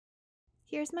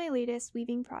Here's my latest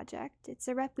weaving project. It's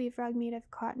a rep weave rug made of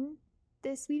cotton.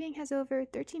 This weaving has over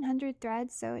 1,300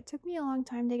 threads, so it took me a long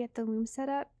time to get the loom set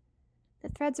up. The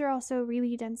threads are also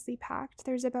really densely packed.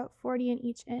 There's about 40 in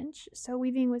each inch, so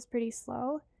weaving was pretty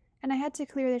slow, and I had to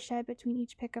clear the shed between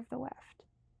each pick of the weft.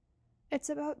 It's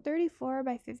about 34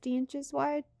 by 50 inches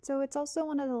wide, so it's also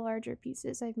one of the larger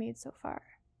pieces I've made so far.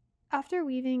 After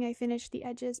weaving, I finished the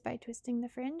edges by twisting the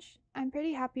fringe. I'm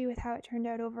pretty happy with how it turned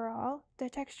out overall. The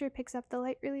texture picks up the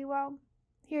light really well.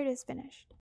 Here it is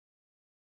finished.